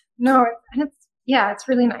things. No, and it's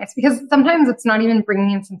really nice, because sometimes it's not even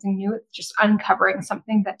bringing in something new. It's just uncovering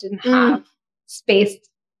something that didn't have space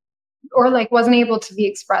or like wasn't able to be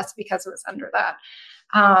expressed because it was under that.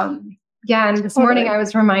 And this morning I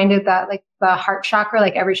was reminded that like the heart chakra,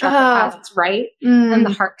 like every chakra has its right. And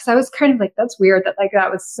the heart, because I was kind of like, that's weird that like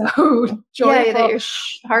that was so joyful. That your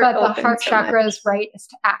heart but the heart chakra's right is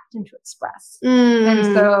to act and to express. And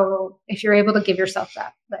so if you're able to give yourself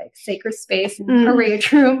that like sacred space in a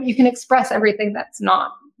rage room, you can express everything that's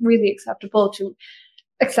not really acceptable to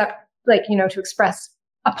accept, like, you know, to express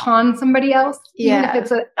upon somebody else, even if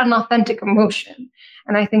it's an authentic emotion.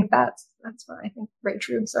 And I think that's what I think rage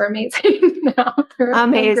rooms are amazing now.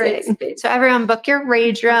 Amazing. So everyone book your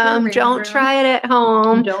rage room. Don't try it at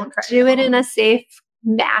home. Do it in a safe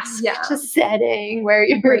mask setting where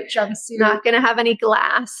you're jumpsuit. Not going to have any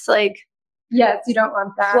glass. Like, yes, you don't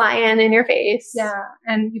want that flying in your face. Yeah.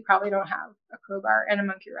 And you probably don't have a crowbar and a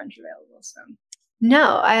monkey wrench available. So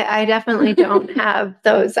no, I definitely don't have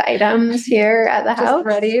those items here at the house.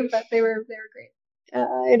 Ready, but they were great.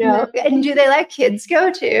 I know. And do they let kids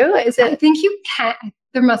go too? Is it? I think you can.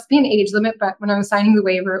 There must be an age limit, but when I was signing the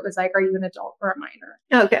waiver, it was like, are you an adult or a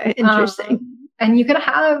minor? Okay, interesting. And you could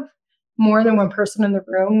have more than one person in the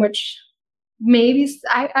room, which maybe,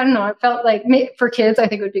 I don't know. I felt like for kids, I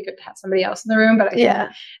think it would be good to have somebody else in the room. But I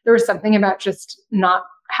think there was something about just not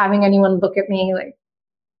having anyone look at me, like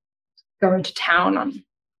going to town on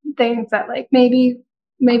things that like maybe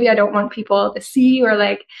I don't want people to see, or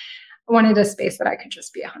like I wanted a space that I could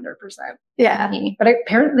just be 100% me. But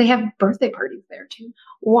apparently they have birthday parties there too.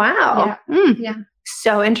 Wow. Yeah.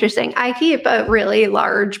 So interesting. I keep a really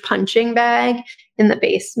large punching bag in the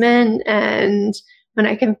basement, and when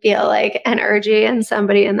I can feel like energy and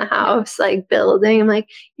somebody in the house like building, I'm like,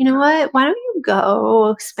 you know what? Why don't you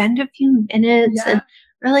go spend a few minutes and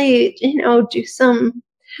really, do some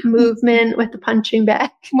movement with the punching bag.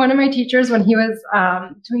 One of my teachers, when he was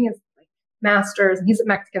doing his master's, and he's a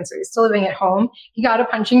Mexican, so he's still living at home, he got a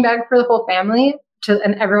punching bag for the whole family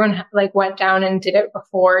and everyone like went down and did it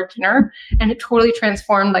before dinner, and it totally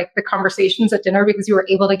transformed like the conversations at dinner because you were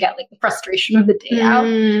able to get like the frustration of the day out.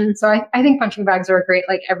 So I think punching bags are a great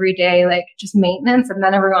like everyday like just maintenance, and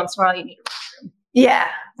then every once in a while you need a restroom. Yeah.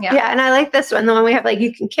 And I like this one, the one we have like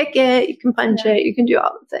you can kick it, you can punch it, you can do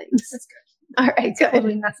all the things. That's good. All right, good.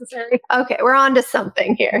 Totally necessary. Okay, we're on to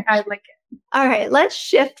something here. I like it. All right, let's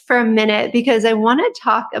shift for a minute because I want to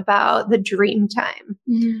talk about the dream time.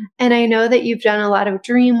 And I know that you've done a lot of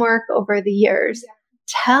dream work over the years.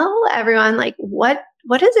 Tell everyone, like, what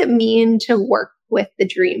does it mean to work with the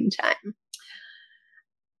dream time?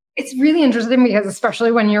 It's really interesting because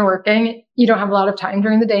especially when you're working, you don't have a lot of time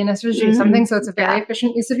during the day necessarily to do something. So it's a very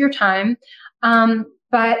efficient use of your time.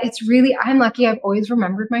 But it's really, I'm lucky. I've always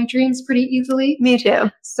remembered my dreams pretty easily. Me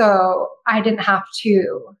too. So I didn't have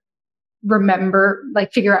to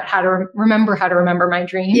figure out how to remember my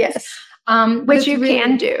dreams. Yes. Which you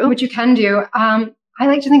can do. Which you can do. I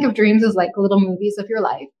like to think of dreams as like little movies of your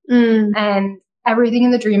life. And everything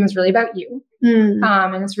in the dream is really about you.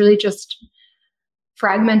 And it's really just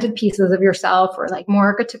fragmented pieces of yourself or like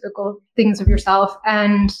more archetypical things of yourself.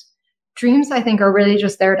 And dreams, I think, are really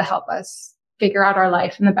just there to help us figure out our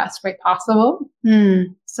life in the best way possible.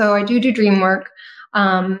 So I do dream work.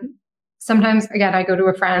 Sometimes, again, I go to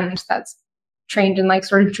a friend that's trained in like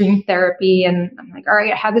sort of dream therapy, and I'm like, all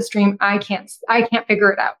right, I had this dream. I can't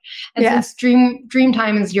figure it out. And since dream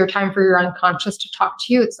time is your time for your unconscious to talk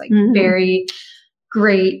to you, it's like very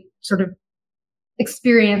great sort of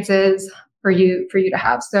experiences for you to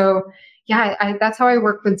have. So yeah, that's how I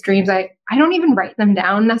work with dreams. I don't even write them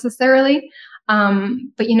down necessarily.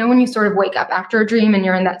 But when you sort of wake up after a dream and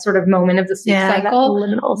you're in that sort of moment of the sleep cycle,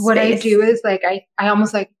 what I do is like, I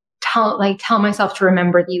almost like tell myself to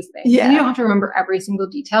remember these things. And you don't have to remember every single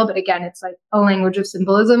detail, but again, it's like a language of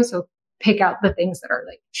symbolism. So pick out the things that are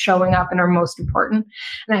like showing up and are most important.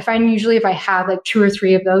 And I find usually if I have like 2 or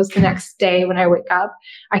 3 of those the next day when I wake up,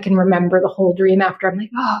 I can remember the whole dream after. I'm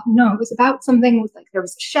like, oh no, it was about something with like, there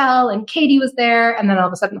was a shell and Katie was there. And then all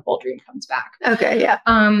of a sudden the whole dream comes back. Okay. Yeah.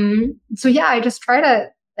 So yeah, I just try to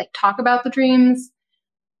like talk about the dreams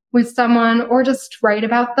with someone or just write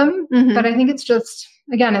about them. But I think it's just,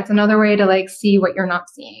 again, it's another way to like see what you're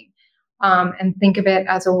not seeing, and think of it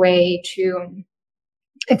as a way to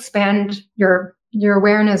expand your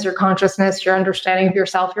awareness, your consciousness, your understanding of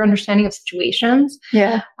yourself, your understanding of situations.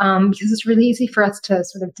 Yeah. Because it's really easy for us to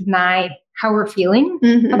sort of deny how we're feeling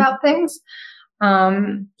about things.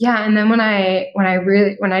 Yeah. And then when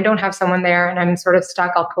I don't have someone there and I'm sort of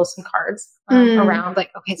stuck, I'll pull some cards around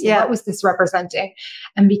like, okay, so what was this representing?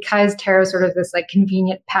 And because tarot is sort of this like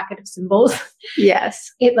convenient packet of symbols,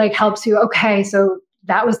 it like helps you, okay, so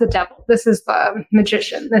that was the devil. This is the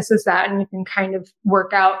magician. This is that. And you can kind of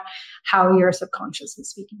work out how your subconscious is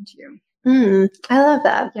speaking to you. I love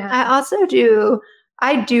that. Yeah.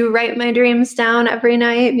 I do write my dreams down every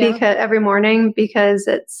night every morning, because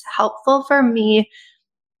it's helpful for me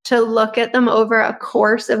to look at them over a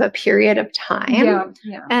course of a period of time.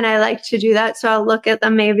 And I like to do that. So I'll look at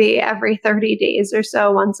them maybe every 30 days or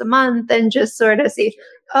so, once a month, and just sort of see,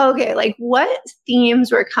 okay, like what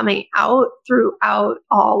themes were coming out throughout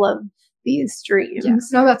all of these dreams.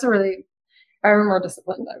 No, that's if I were more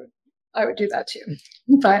disciplined, I would do that too.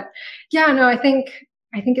 But yeah, no, I think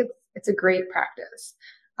it's a great practice.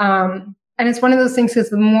 And it's one of those things, because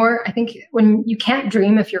the more, I think when you can't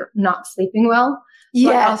dream if you're not sleeping well. So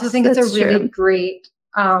I also think it's a really great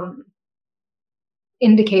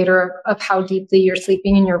indicator of how deeply you're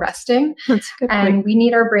sleeping and you're resting. That's a good point. And we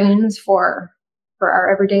need our brains for our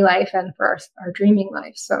everyday life and for our dreaming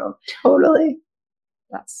life. So totally.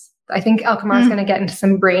 That's I think Alkamar is going to get into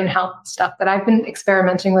some brain health stuff that I've been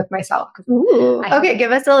experimenting with myself. Ooh, okay,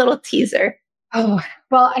 give us a little teaser. Oh,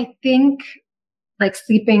 well, I think like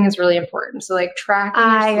sleeping is really important. So like tracking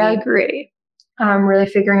your sleep. I agree. Really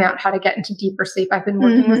figuring out how to get into deeper sleep. I've been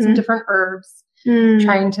working with some different herbs,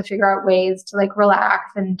 trying to figure out ways to like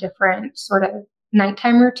relax and different sort of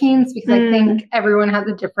nighttime routines, because I think everyone has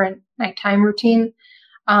a different nighttime routine.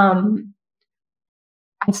 I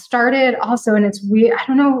started also, and it's weird, I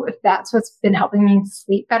don't know if that's what's been helping me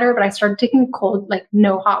sleep better, but I started taking cold, like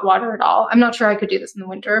no hot water at all. I'm not sure I could do this in the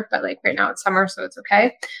winter, but like right now it's summer, so it's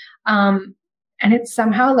okay. And it's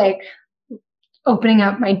somehow like opening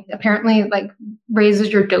up apparently like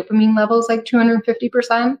raises your dopamine levels like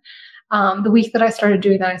 250%. The week that I started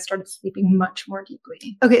doing that, I started sleeping much more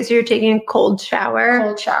deeply. Okay, so you're taking a cold shower?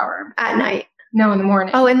 Cold shower. At night? No, in the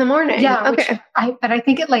morning. Oh, in the morning? Yeah. Okay. But I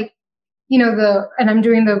think it like, I've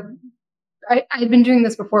been doing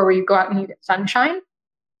this before where you go out and you get sunshine.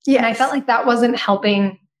 Yeah. And I felt like that wasn't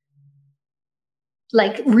helping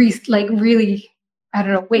like really, I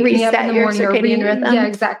don't know, wake me up in the morning or rhythm. Yeah,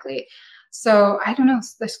 exactly. So I don't know.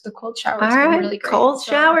 The cold showers are really great. Cold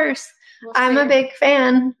showers. I'm a big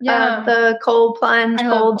fan of the cold plunge,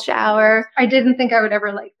 cold shower. I didn't think I would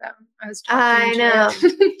ever like them. I know.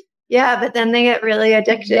 Yeah, but then they get really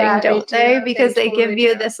addicting, don't they? Because they give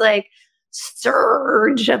you this like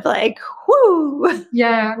surge of like, whoo.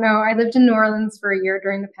 Yeah, no, I lived in New Orleans for a year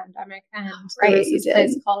during the pandemic, and there was this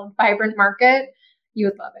place called Vibrant Market. You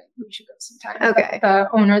would love it. We should go sometime. Okay. But the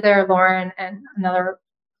owner there, Lauren, and another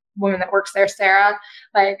woman that works there, Sarah,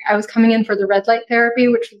 like I was coming in for the red light therapy,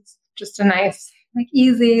 which was just a nice, like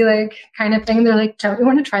easy, like kind of thing. They're like, don't you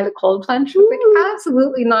want to try the cold plunge? I was like,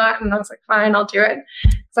 absolutely not. And I was like, fine, I'll do it.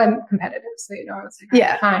 Because I'm competitive. So, I was like,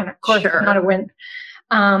 yeah, fine, of course, sure. I'm not a win.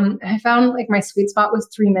 I found like my sweet spot was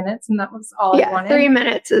 3 minutes, and that was all I wanted. 3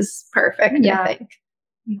 minutes is perfect, yeah. I think.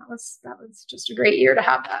 And that was just a great year to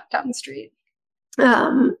have that down the street.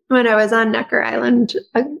 When I was on Necker Island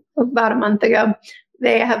about a month ago,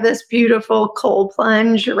 they have this beautiful cold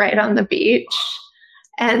plunge right on the beach.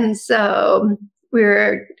 And so we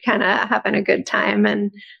were kind of having a good time,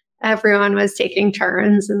 and everyone was taking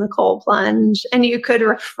turns in the cold plunge, and you could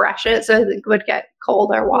refresh it so it would get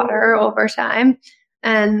colder water over time.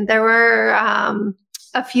 And there were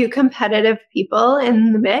a few competitive people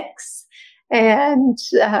in the mix, and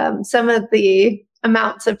some of the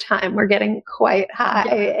amounts of time were getting quite high.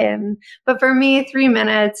 Yeah. But for me, 3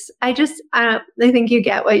 minutes, I think you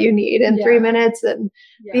get what you need in 3 minutes, and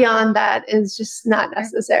beyond that is just not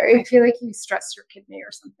necessary. I feel like you stress your kidney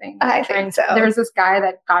or something. I think so. There was this guy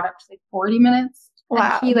that got up to like 40 minutes.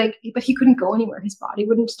 Wow. But he couldn't go anywhere. His body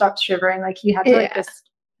wouldn't stop shivering. Like he had to like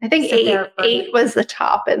just. I think eight was the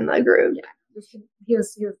top in the group. Yeah. He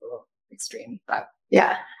was a little extreme, but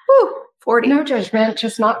yeah. Whew, 40. No judgment,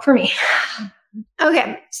 just not for me.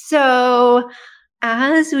 Okay, so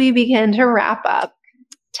as we begin to wrap up,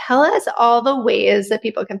 tell us all the ways that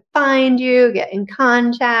people can find you, get in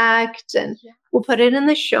contact, and we'll put it in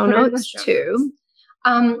the show notes too.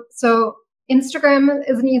 So Instagram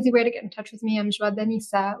is an easy way to get in touch with me. I'm Joie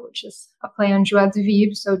d'Anissa, which is a play on Joie de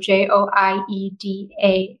Vivre, so JoieDanissa.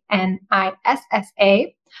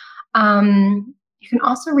 You can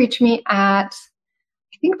also reach me at,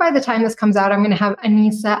 I think by the time this comes out, I'm going to have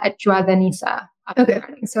Anissa at Joie d'Anissa. Okay.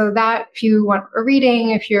 So that if you want a reading,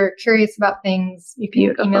 if you're curious about things, you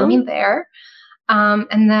can email me there.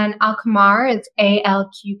 And then Alkamar is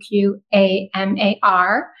ALQQAMAR.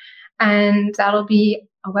 And that'll be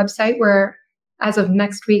a website where, as of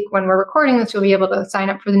next week when we're recording this, you'll be able to sign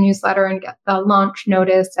up for the newsletter and get the launch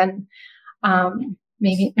notice and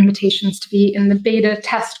maybe invitations to be in the beta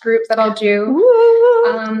test group that I'll do.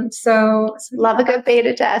 So love a good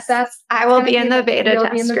beta test. I will be in the beta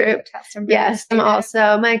test group. Yes, I'm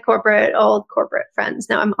also my old corporate friends.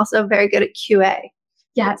 Now I'm also very good at QA.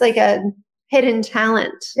 Yeah, it's like a hidden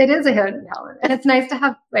talent. It is a hidden talent, and it's nice to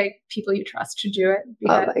have like people you trust to do it.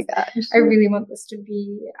 Oh my gosh, I really want this to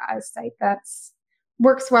be a site that's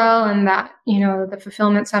works well, and that the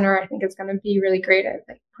fulfillment center I think is going to be really great at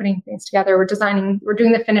like putting things together. We're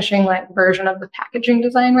doing the finishing like version of the packaging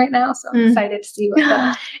design right now, so I'm excited to see what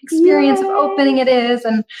the experience of opening it is.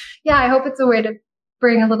 And I hope it's a way to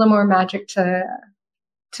bring a little more magic to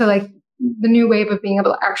like the new wave of being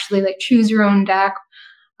able to actually like choose your own deck.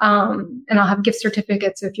 And I'll have gift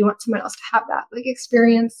certificates, so if you want someone else to have that like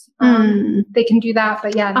experience, they can do that.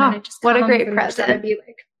 But and then it just what a great present! It'd be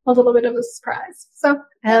like a little bit of a surprise. So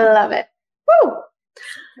I love it. Woo!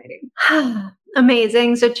 Exciting.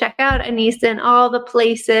 Amazing. So check out Anissa in all the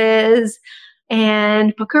places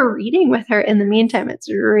and book a reading with her in the meantime.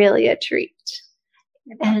 It's really a treat.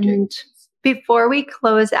 And before we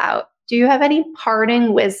close out, do you have any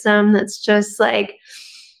parting wisdom that's just like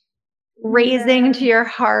raising to your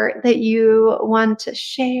heart that you want to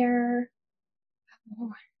share?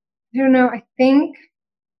 I don't know. I think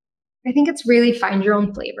it's really find your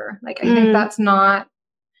own flavor. Like, I think that's not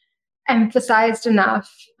emphasized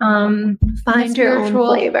enough. Find your own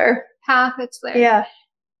flavor. Path, it's there. Yeah.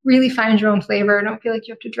 Really find your own flavor. Don't feel like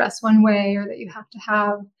you have to dress one way or that you have to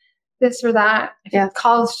have this or that. If it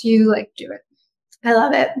calls to you, like, do it. I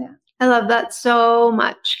love it. Yeah. I love that so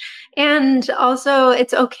much. And also,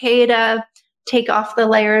 it's okay to take off the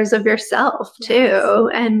layers of yourself too,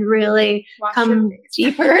 and really come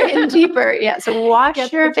deeper and deeper. Yeah. So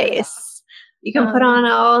wash your face. You can put on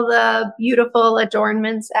all the beautiful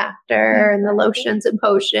adornments after and the lotions and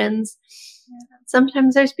potions.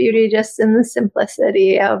 Sometimes there's beauty just in the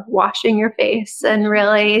simplicity of washing your face and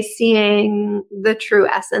really seeing the true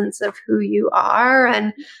essence of who you are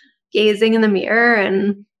and gazing in the mirror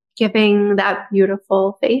and giving that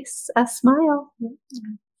beautiful face a smile.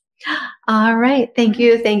 All right. Thank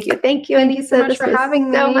you, Anissa. Thank you so much for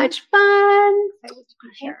having me. So much fun.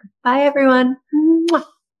 Bye, everyone.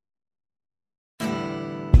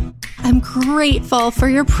 I'm grateful for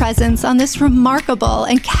your presence on this remarkable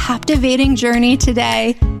and captivating journey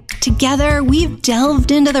today. Together, we've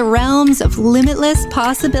delved into the realms of limitless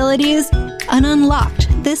possibilities and unlocked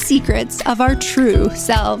the secrets of our true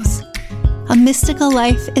selves. A mystical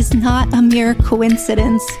life is not a mere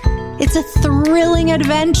coincidence. It's a thrilling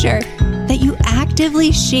adventure that you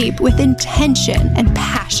actively shape with intention and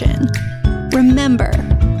passion. Remember,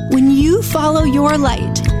 when you follow your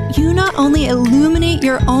light, you not only illuminate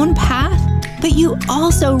your own path, but you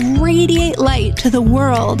also radiate light to the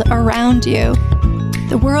world around you.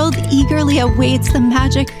 The world eagerly awaits the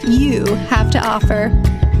magic you have to offer.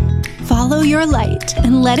 Follow your light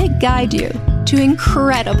and let it guide you to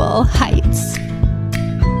incredible heights.